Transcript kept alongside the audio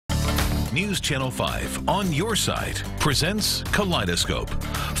News Channel 5 on your site presents Kaleidoscope,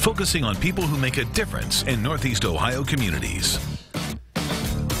 focusing on people who make a difference in Northeast Ohio communities.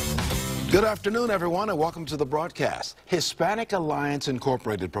 Good afternoon, everyone, and welcome to the broadcast. Hispanic Alliance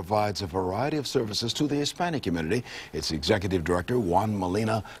Incorporated provides a variety of services to the Hispanic community. Its executive director, Juan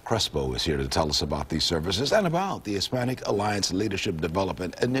Molina Crespo, is here to tell us about these services and about the Hispanic Alliance Leadership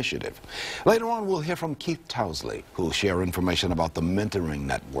Development Initiative. Later on, we'll hear from Keith Tousley, who will share information about the Mentoring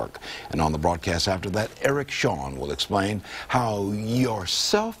Network. And on the broadcast after that, Eric Shawn will explain how your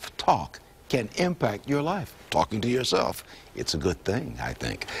self-talk can impact your life. Talking to yourself, it's a good thing, I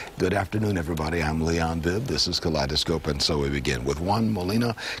think. Good afternoon, everybody. I'm Leon Bibb. This is Kaleidoscope, and so we begin with Juan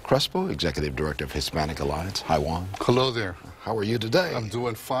Molina Crespo, Executive Director of Hispanic Alliance. Hi, Juan. Hello there. How are you today? I'm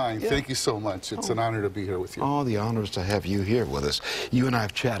doing fine. Yeah. Thank you so much. It's an honor to be here with you. Oh, the honor is to have you here with us. You and I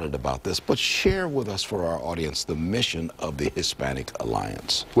have chatted about this, but share with us, for our audience, the mission of the Hispanic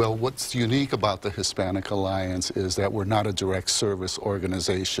Alliance. Well, what's unique about the Hispanic Alliance is that we're not a direct service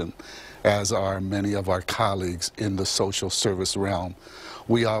organization, as are many of our colleagues in the social service realm.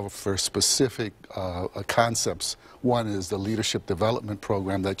 We offer specific concepts. One is the leadership development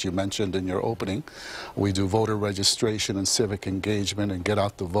program that you mentioned in your opening. We do voter registration and civic engagement and get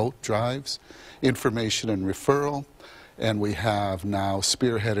out the vote drives, information and referral, and we have now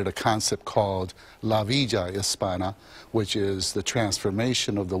spearheaded a concept called La Villa Hispana, which is the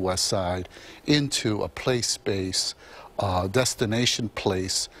transformation of the West Side into a place-based destination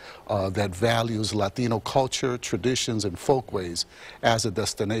place that values Latino culture, traditions, and folkways as a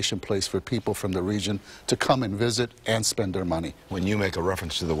destination place for people from the region to come and visit and spend their money. When you make a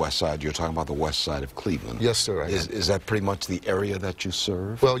reference to the West Side, you're talking about the West Side of Cleveland. Yes, sir. Is that pretty much the area that you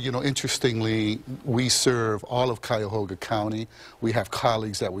serve? Well, you know, interestingly, we serve all of Cuyahoga County. We have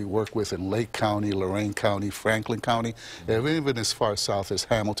colleagues that we work with in Lake County, Lorain County, Franklin County, and even as far south as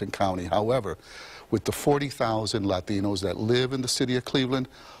Hamilton County. However, with the 40,000 Latinos that live in the city of Cleveland,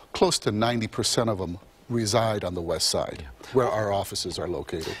 close to 90% of them reside on the West Side, where our offices are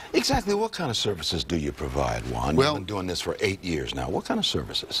located. Exactly. What kind of services do you provide, Juan? Well, you've been doing this for 8 years now. What kind of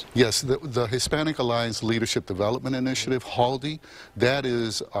services? Yes, the Hispanic Alliance Leadership Development Initiative, HALDI, that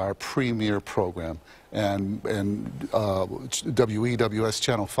is our premier program. And WEWS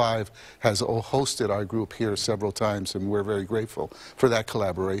Channel 5 has hosted our group here several times, and we're very grateful for that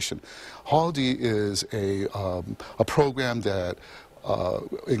collaboration. HALDI is a program that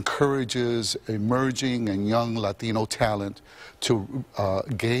encourages emerging and young Latino talent to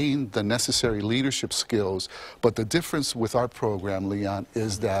gain the necessary leadership skills. But the difference with our program, Leon,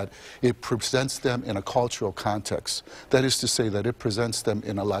 is that it presents them in a cultural context. That is to say that it presents them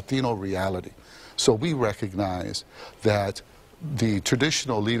in a Latino reality. So we recognize that the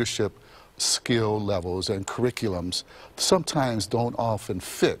traditional leadership skill levels and curriculums sometimes don't often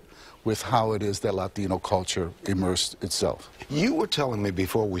fit with how it is that Latino culture immersed itself. You were telling me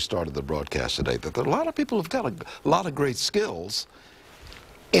before we started the broadcast today that there are a lot of people who've got a lot of great skills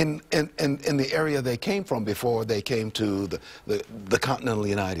in the area they came from before they came to the continental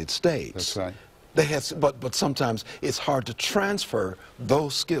United States. That's right. They had, but sometimes it's hard to transfer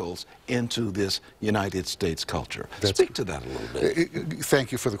those skills into this United States culture. Speak to that a little bit.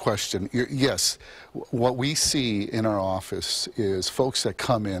 Thank you for the question. Yes, what we see in our office is folks that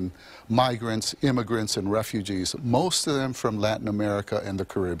come in, migrants, immigrants, and refugees, most of them from Latin America and the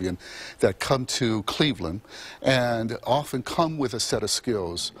Caribbean, that come to Cleveland and often come with a set of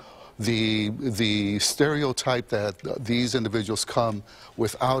skills. The stereotype that these individuals come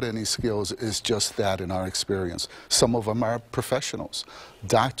without any skills is just that in our experience. Some of them are professionals,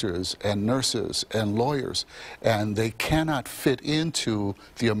 doctors and nurses and lawyers, and they cannot fit into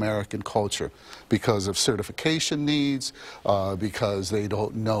the American culture because of certification needs, because they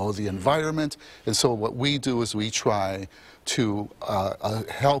don't know the environment. And so what we do is we try to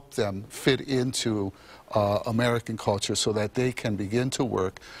help them fit into American culture so that they can begin to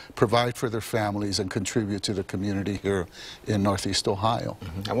work, provide for their families, and contribute to the community here in Northeast Ohio.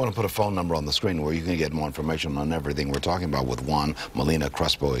 I want to put a phone number on the screen where you can get more information on everything we're talking about with Juan Molina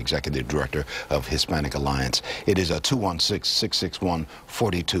Crespo, Executive Director of Hispanic Alliance. It is a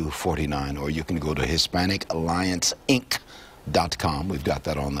 216-661-4249, or you can go to HispanicAllianceInc.com. We've got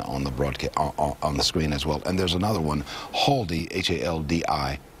that on the broadcast on the screen as well. And there's another one, HALDI,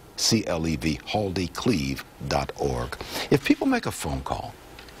 HALDI, CLEV, HaldiCleve.org. If people make a phone call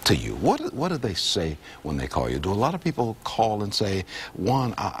to you? What do they say when they call you? Do a lot of people call and say,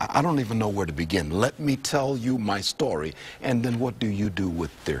 Juan, I don't even know where to begin. Let me tell you my story. And then what do you do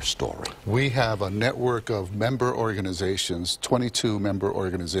with their story? We have a network of member organizations, 22 member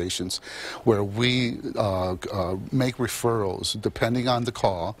organizations, where we make referrals depending on the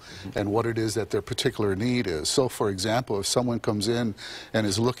call and what it is that their particular need is. So, for example, if someone comes in and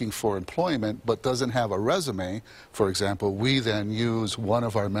is looking for employment but doesn't have a resume, for example, we then use one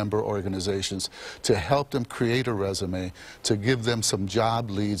of our member organizations to help them create a resume, to give them some job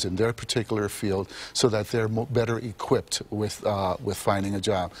leads in their particular field so that they're better equipped with finding a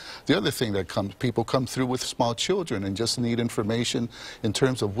job. The other thing that people come through with small children and just need information in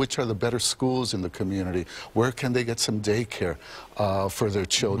terms of which are the better schools in the community, where can they get some daycare for their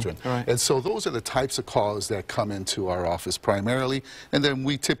children. Right. And so those are the types of calls that come into our office primarily, and then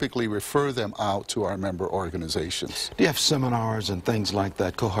we typically refer them out to our member organizations. Do you have seminars and things like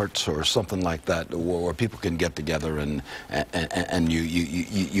that, cohorts or something like that, where people can get together and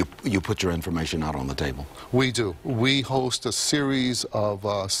you put your information out on the table? We do. We host a series of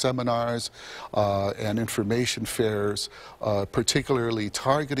seminars and information fairs, particularly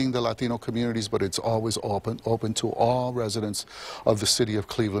targeting the Latino communities, but it's always open to all residents of the city of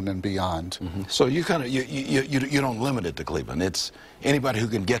Cleveland and beyond. So you kind of you don't limit it to Cleveland. It's anybody who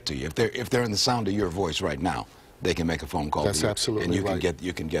can get to you. If they're in the sound of your voice right now, they can make a phone call. That's to you, absolutely and you right.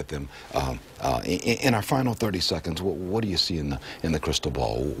 can get them. In our final 30 seconds, what do you see in the crystal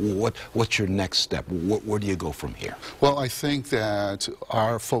ball? What's your next step? Where do you go from here? Well, I think that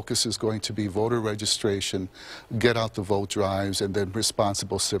our focus is going to be voter registration, get out the vote drives, and then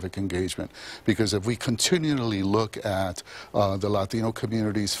responsible civic engagement. Because if we continually look at the Latino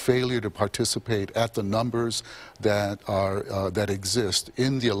community's failure to participate at the numbers that exist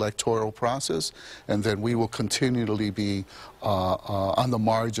in the electoral process, and then we will continually be on the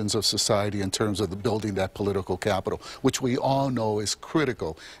margins of society in terms of building that political capital, which we all know is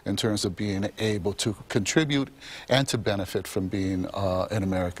critical in terms of being able to contribute and to benefit from being an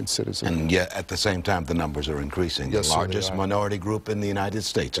American citizen. And yet, at the same time, the numbers are increasing. Yes, the largest minority group in the United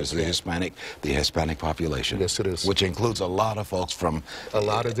States is the Hispanic population. Yes, it is. Which includes a lot of folks from a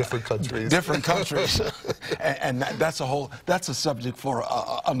lot of different countries. Different countries, and that's a subject for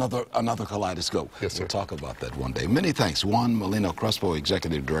another Kaleidoscope. Yes, sir. We'll talk about that one day. Many thanks, Juan Molino Crespo,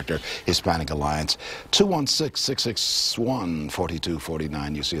 Executive Director, Hispanic Alliance.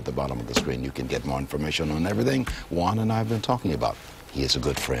 216-661-4249. You see at the bottom of the screen. You can get more information on everything Juan and I have been talking about. He is a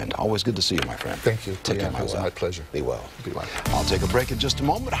good friend. Always good to see you, my friend. Thank you. Take care, It was my pleasure. Be well. Be well. I'll take a break in just a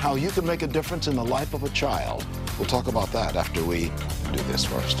moment. How you can make a difference in the life of a child. We'll talk about that after we do this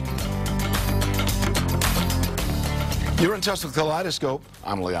first. You're in touch with Kaleidoscope.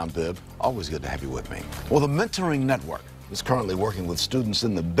 I'm Leon Bibb. Always good to have you with me. Well, the Mentoring Network is currently working with students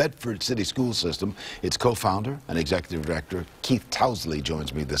in the Bedford City School System. Its co-founder and executive director, Keith Towsley,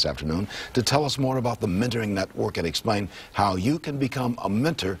 joins me this afternoon to tell us more about the Mentoring Network and explain how you can become a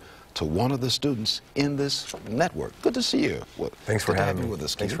mentor to one of the students in this network. Good to see you. Thanks for having me. With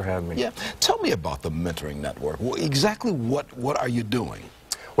us, Thanks for having me. Yeah. Tell me about the Mentoring Network. Exactly what are you doing?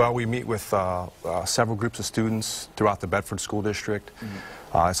 Well, we meet with several groups of students throughout the Bedford School District.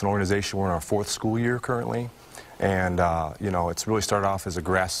 It's an organization. We're in our 4th school year currently. And, you know, it's really started off as a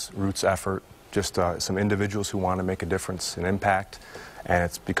grassroots effort, just some individuals who want to make a difference and impact, and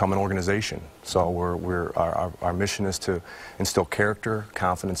it's become an organization. So our mission is to instill character,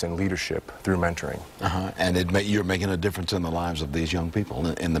 confidence, and leadership through mentoring. And you're making a difference in the lives of these young people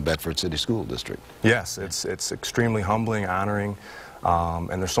in the Bedford City School District. Yes, it's extremely humbling, honoring,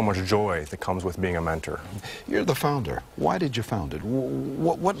 and there's so much joy that comes with being a mentor. You're the founder. Why did you found it?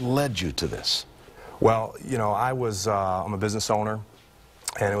 What led you to this? Well, you know, I'm a business owner,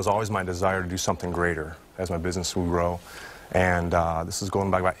 and it was always my desire to do something greater as my business would grow. And this is going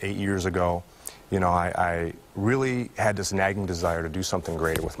back about 8 years ago. You know, I really had this nagging desire to do something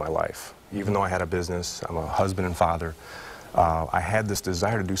greater with my life. Even though I had a business, I'm a husband and father, I had this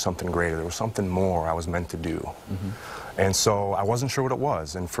desire to do something greater. There was something more I was meant to do. And so I wasn't sure what it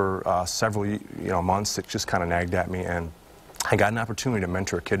was. And for several months, it just kind of nagged at me. And I got an opportunity to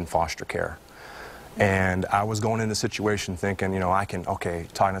mentor a kid in foster care. And I was going into the situation thinking, you know, trying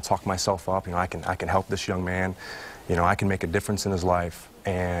to talk myself up, you know, I can help this young man, you know, I can make a difference in his life.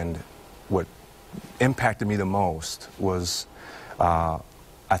 And what impacted me the most was I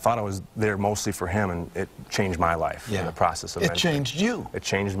thought I was there mostly for him, and it changed my life in the process of mentoring. It changed you. It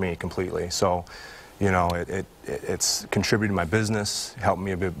changed me completely. So, you know, it's contributed to my business, helped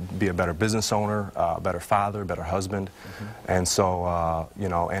me be a better business owner, a better father, a better husband. And so, you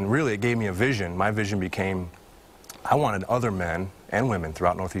know, and really it gave me a vision. My vision became I wanted other men and women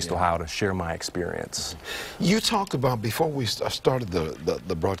throughout Northeast Ohio to share my experience. You talked about, before we started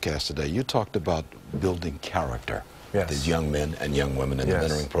the broadcast today, you talked about building character. Yes. These young men and young women in the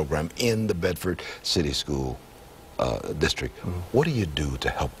mentoring program in the Bedford City School District. What do you do to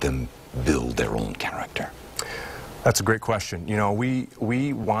help them build their own character? That's a great question. You know,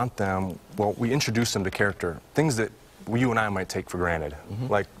 we want them, well, we introduce them to character, things that you and I might take for granted,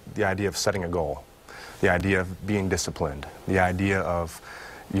 like the idea of setting a goal, the idea of being disciplined, the idea of,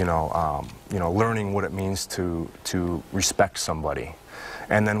 learning what it means to respect somebody.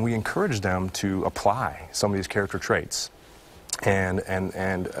 And then we encourage them to apply some of these character traits and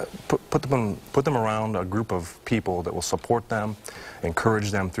put them around a group of people that will support them,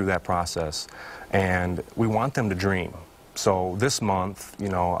 encourage them through that process. And we want them to dream. So this month,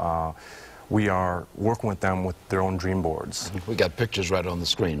 we are working with them with their own dream boards. We got pictures right on the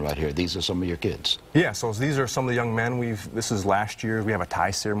screen right here. These are some of your kids. Yeah, so these are some of the young men this is last year. We have a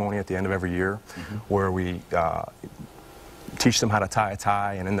tie ceremony at the end of every year where we teach them how to tie a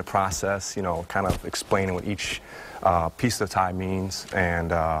tie, and in the process, kind of explaining what each piece of the tie means,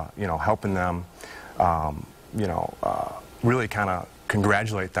 and helping them, really kind of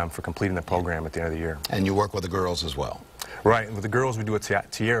congratulate them for completing the program at the end of the year. And you work with the girls as well. Right, with the girls we do a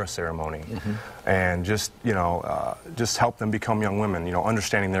tiara ceremony, and just help them become young women,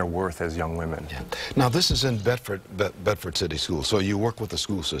 understanding their worth as young women. Yeah. Now this is in Bedford City Schools, so you work with the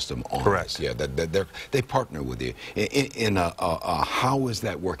school system on Correct. this. Yeah, they partner with you. How is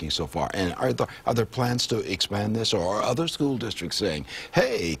that working so far? And are there plans to expand this, or are other school districts saying,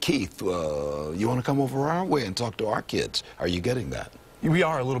 hey, Keith, you want to come over our way and talk to our kids? Are you getting that? We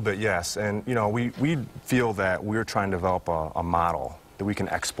are a little bit, yes, and we feel that we're trying to develop a model that we can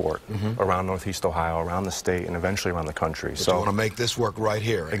export around Northeast Ohio, around the state, and eventually around the country. So you want to make this work right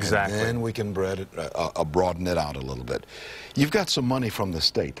here. Exactly. And then we can broaden it out a little bit. You've got some money from the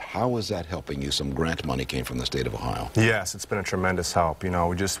state. How is that helping you? Some grant money came from the state of Ohio. Yes, it's been a tremendous help.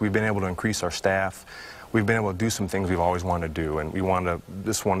 We've been able to increase our staff. We've been able to do some things we've always wanted to do, and we wanted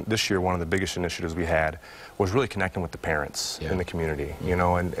to, this year, one of the biggest initiatives we had was really connecting with the parents in the community,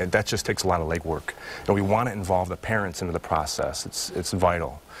 and that just takes a lot of legwork. And we want to involve the parents into the process. It's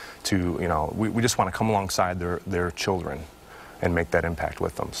vital to, we just want to come alongside their children and make that impact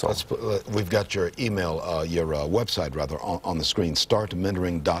with them. So we've got your email, your website rather, on the screen,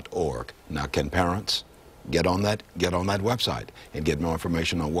 startmentoring.org. Now, can parents get on that website and get more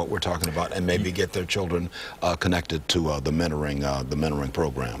information on what we're talking about, and maybe get their children connected to the mentoring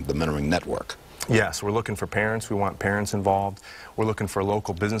program, the mentoring network? Yes, we're looking for parents. We want parents involved. We're looking for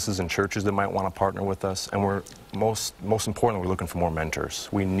local businesses and churches that might want to partner with us, and we're most importantly, we're looking for more mentors.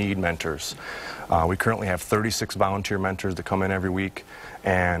 We need mentors. We currently have 36 volunteer mentors that come in every week,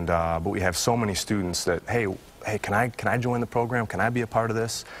 and but we have so many students that, hey, can I join the program? Can I be a part of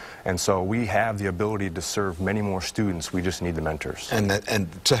this? And so we have the ability to serve many more students. We just need the mentors.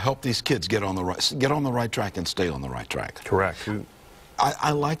 And to help these kids get on the right track and stay on the right track. Correct.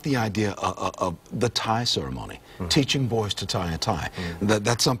 I like the idea of the tie ceremony, teaching boys to tie a tie.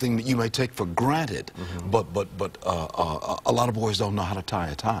 That's something that you may take for granted, but a lot of boys don't know how to tie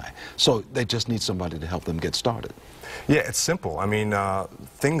a tie. So they just need somebody to help them get started. Yeah, it's simple. I mean,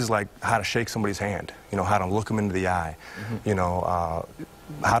 things like how to shake somebody's hand, how to look them into the eye,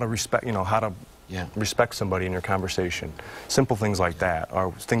 how to respect, respect somebody in your conversation. Simple things like that are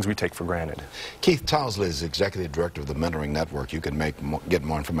things we take for granted. Keith Tousley is Executive Director of the Mentoring Network. You can get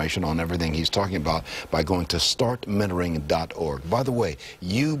more information on everything he's talking about by going to startmentoring.org. By the way,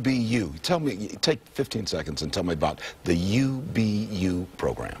 UBU, tell me, take 15 seconds and tell me about the UBU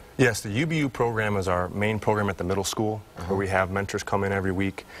program. Yes, the UBU program is our main program at the middle school, where we have mentors come in every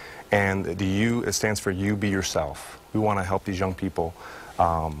week. And the U, it stands for You Be Yourself. We want to help these young people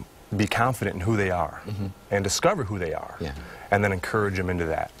be confident in who they are and discover who they are, and then encourage them into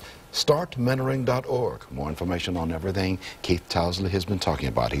that. Startmentoring.org. More information on everything Keith Tousley has been talking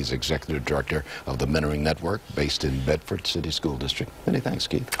about. He's Executive Director of the Mentoring Network based in Bedford City School District. Many thanks,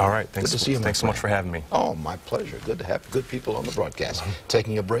 Keith. All right. Thanks. Good to see you. Thanks so much for having me. Oh, my pleasure. Good to have good people on the broadcast.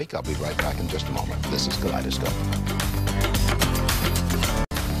 Taking a break. I'll be right back in just a moment. This is Kaleidoscope.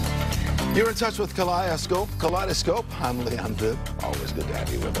 You're in touch with Kaleidoscope. I'm Leon Bibb. Always good to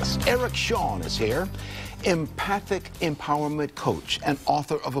have you with us. Eric Shawn is here, empathic empowerment coach and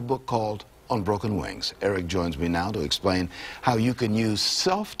author of a book called On Broken Wings. Eric joins me now to explain how you can use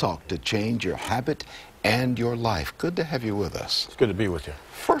self-talk to change your habit and your life. Good to have you with us. It's good to be with you.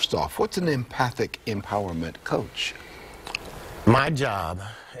 First off, what's an empathic empowerment coach? My job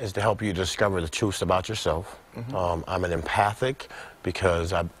is to help you discover the truths about yourself. I'm an empathic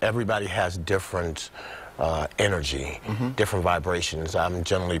because everybody has different energy, different vibrations. I'm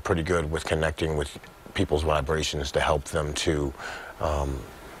generally pretty good with connecting with people's vibrations to help them to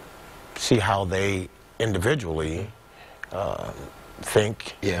see how they individually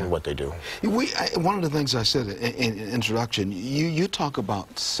think and what they do. One of the things I said in introduction, you talk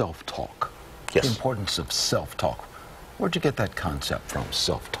about self-talk. Yes. The importance of self-talk. Where'd you get that concept from,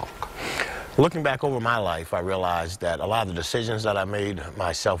 self-talk? Looking back over my life, I realized that a lot of the decisions that I made,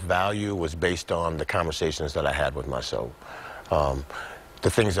 my self-value was based on the conversations that I had with myself. The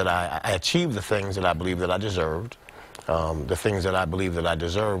things that I achieved, the things that I believed that I deserved. The things that I believed that I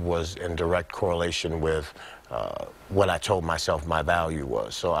deserved was in direct correlation with what I told myself my value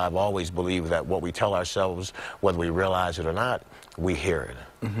was. So I've always believed that what we tell ourselves, whether we realize it or not, we hear it.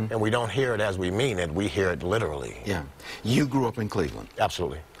 And we don't hear it as we mean it, we hear it literally. Yeah. You grew up in Cleveland.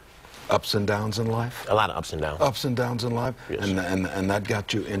 Absolutely. Ups and downs in life? A lot of ups and downs. Ups and downs in life? Yes. And that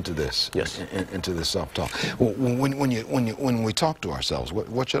got you into this? Yes. Into this self-talk. When we talk to ourselves,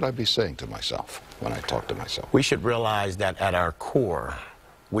 what should I be saying to myself when I talk to myself? We should realize that at our core,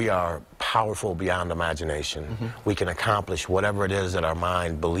 we are powerful beyond imagination. We can accomplish whatever it is that our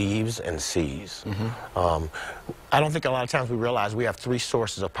mind believes and sees. I don't think a lot of times we realize we have three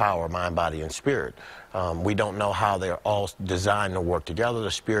sources of power: mind, body, and spirit. We don't know how they're all designed to work together.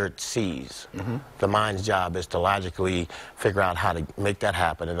 The spirit sees. The mind's job is to logically figure out how to make that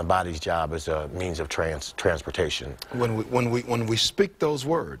happen, and the body's job is a means of transportation. When we speak those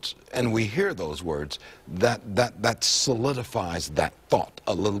words and we hear those words, that solidifies that thought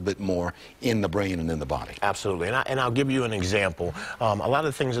a little bit more in the brain and in the body. Absolutely, and I'll give you an example. A lot of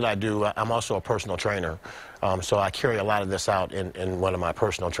the things that I do, I'm also a personal trainer. So I carry a lot of this out in one of my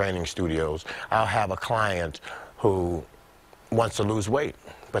personal training studios. I'll have a client who wants to lose weight,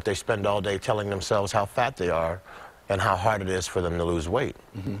 but they spend all day telling themselves how fat they are and how hard it is for them to lose weight.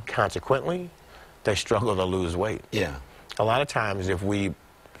 Consequently, they struggle to lose weight. Yeah. A lot of times, if we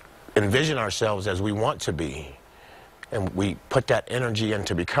envision ourselves as we want to be, and we put that energy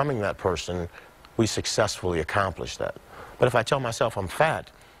into becoming that person, we successfully accomplish that. But if I tell myself I'm fat,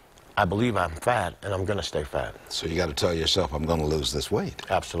 I believe I'm fat, and I'm going to stay fat. So you got to tell yourself, I'm going to lose this weight.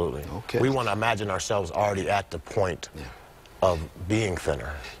 Absolutely. Okay. We want to imagine ourselves already at the point of being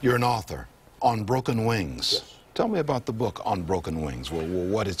thinner. You're an author on Broken Wings. Yes. Tell me about the book On Broken Wings,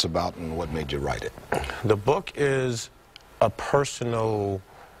 what it's about and what made you write it. The book is a personal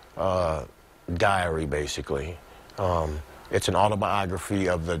diary, basically. It's an autobiography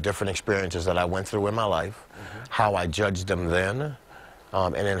of the different experiences that I went through in my life, how I judged them then,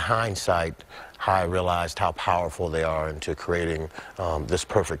 and in hindsight, how I realized how powerful they are into creating this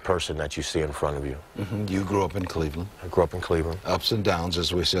perfect person that you see in front of you. You grew up in Cleveland. I grew up in Cleveland. Ups and downs,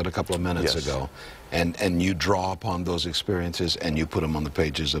 as we said a couple of minutes ago. And you draw upon those experiences and you put them on the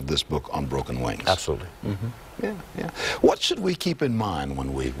pages of this book, On Broken Wings. Absolutely. Yeah, yeah. What should we keep in mind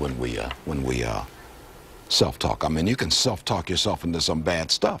when we self-talk? I mean, you can self-talk yourself into some bad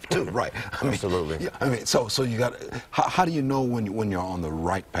stuff too, right? Absolutely. Yeah, I mean, so you got. How do you know when you're on the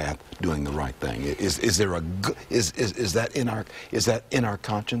right path, doing the right thing? Is there a is that in our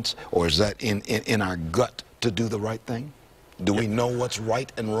conscience, or is that in our gut to do the right thing? Do we know what's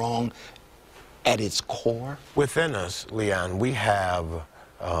right and wrong at its core? Within us, Leon, we have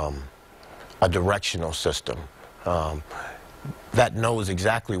a directional system that knows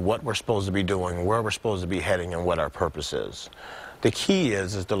exactly what we're supposed to be doing, where we're supposed to be heading, and what our purpose is. The key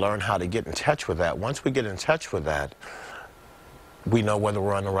is to learn how to get in touch with that. Once we get in touch with that, we know whether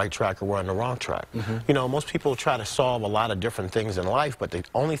we're on the right track or we're on the wrong track. You know, most people try to solve a lot of different things in life, but the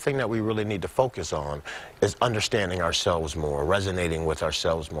only thing that we really need to focus on is understanding ourselves more, resonating with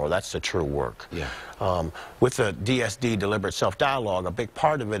ourselves more. That's the true work. Yeah. With the DSD, deliberate self-dialogue, a big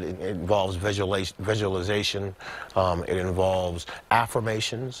part of it involves visualization. It involves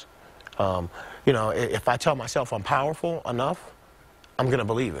affirmations. You know, if I tell myself I'm powerful enough, I'm going to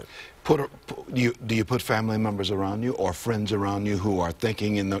believe it. Do you put family members around you or friends around you who are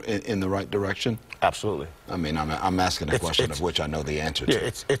thinking in the right direction? Absolutely. I mean, I'm asking a question of which I know the answer to.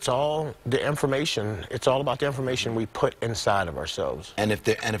 Yeah, it's all the information. It's all about the information we put inside of ourselves. And if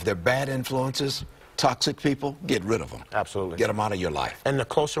they're bad influences, toxic people, get rid of them. Absolutely. Get them out of your life. And the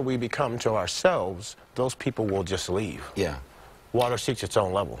closer we become to ourselves, those people will just leave. Yeah. Water seeks its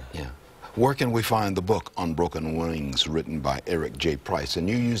own level. Yeah. Where can we find the book On Broken Wings, written by Eric J. Price? And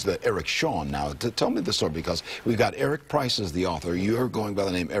you use the Eric Shawn now. Tell me the story, because we've got Eric Price as the author. You're going by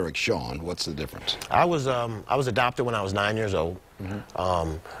the name Eric Shawn. What's the difference? I was adopted when I was 9 years old.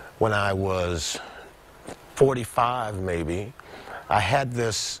 When I was 45, maybe, I had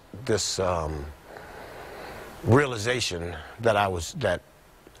this realization that I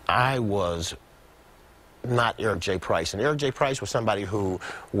was not Eric J. Price. And Eric J. Price was somebody who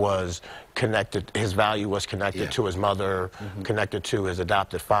was connected, his value was connected to his mother, connected to his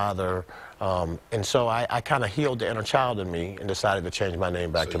adopted father. And so I kind of healed the inner child in me and decided to change my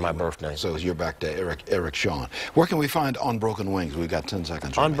name back to my birth name. So you're back to Eric Sean. Where can we find Unbroken Wings? We've got 10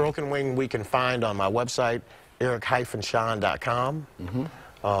 seconds remaining. Unbroken Wing we can find on my website, eric-sean.com.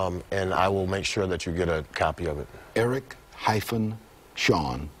 And I will make sure that you get a copy of it.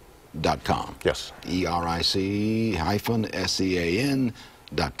 Eric-Sean.com. Yes.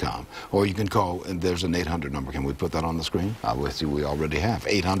 ERIC-SEAN.com. Or you can call, and there's an 800 number. Can we put that on the screen? With you, we already have.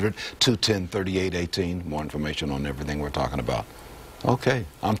 800-210-3818. More information on everything we're talking about. Okay.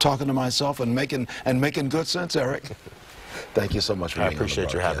 I'm talking to myself and making good sense, Eric. Thank you so much for being on the broadcast. I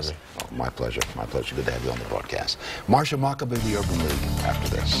appreciate you having me. Oh, my pleasure. My pleasure. Good to have you on the broadcast. Marsha Maccabee, the Urban League, after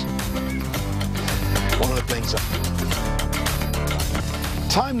this. One of the things...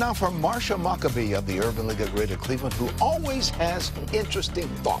 Time now for Marsha Maccabee of the Urban League of Greater Cleveland, who always has interesting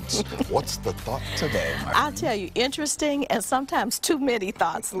thoughts. What's the thought today, my I'll tell you, interesting and sometimes too many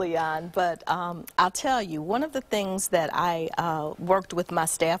thoughts, Leon. But I'll tell you, one of the things that I worked with my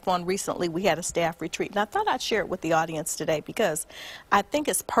staff on recently, we had a staff retreat, and I thought I'd share it with the audience today because I think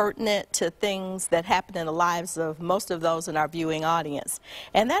it's pertinent to things that happen in the lives of most of those in our viewing audience.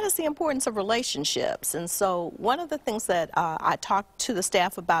 And that is the importance of relationships. And so one of the things that I talked to the staff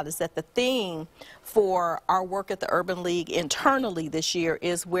about is that the theme for our work at the Urban League internally this year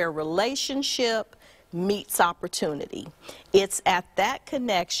is where relationship meets opportunity. It's at that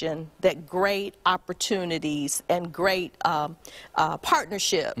connection that great opportunities and great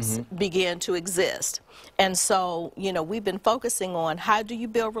partnerships begin to exist. And so, you know, we've been focusing on how do you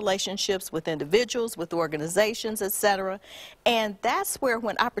build relationships with individuals, with organizations, etc. And that's where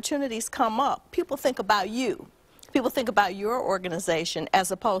when opportunities come up, people think about you. People think about your organization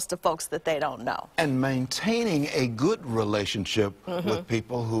as opposed to folks that they don't know. And maintaining a good relationship with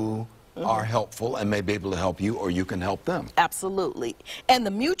people who are helpful and may be able to help you, or you can help them. Absolutely. And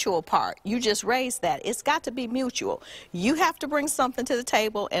the mutual part, you just raised that. It's got to be mutual. You have to bring something to the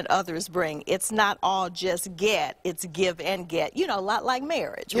table and others bring. It's not all just get, it's give and get. You know, a lot like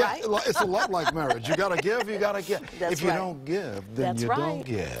marriage, right? It's a lot like marriage. You got to give, you got to get. That's if you right. don't give, then you don't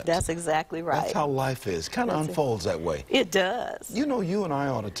get. That's exactly right. That's how life is. Kind of unfolds that way. It does. You know, you and I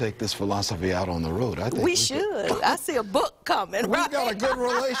ought to take this philosophy out on the road. I think we should. I see a book coming. We've got a good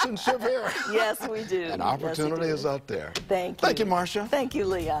relationship here. Yes, we do. An opportunity is out there. Thank you. Thank you, Marsha. Thank you,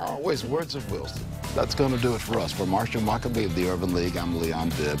 Leon. Always words of wisdom. That's going to do it for us. For Marsha Maccabee of the Urban League, I'm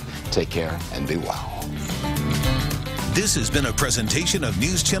Leon Bibb. Take care and be well. This has been a presentation of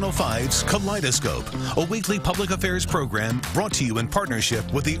News Channel 5's Kaleidoscope, a weekly public affairs program brought to you in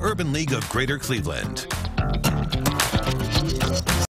partnership with the Urban League of Greater Cleveland.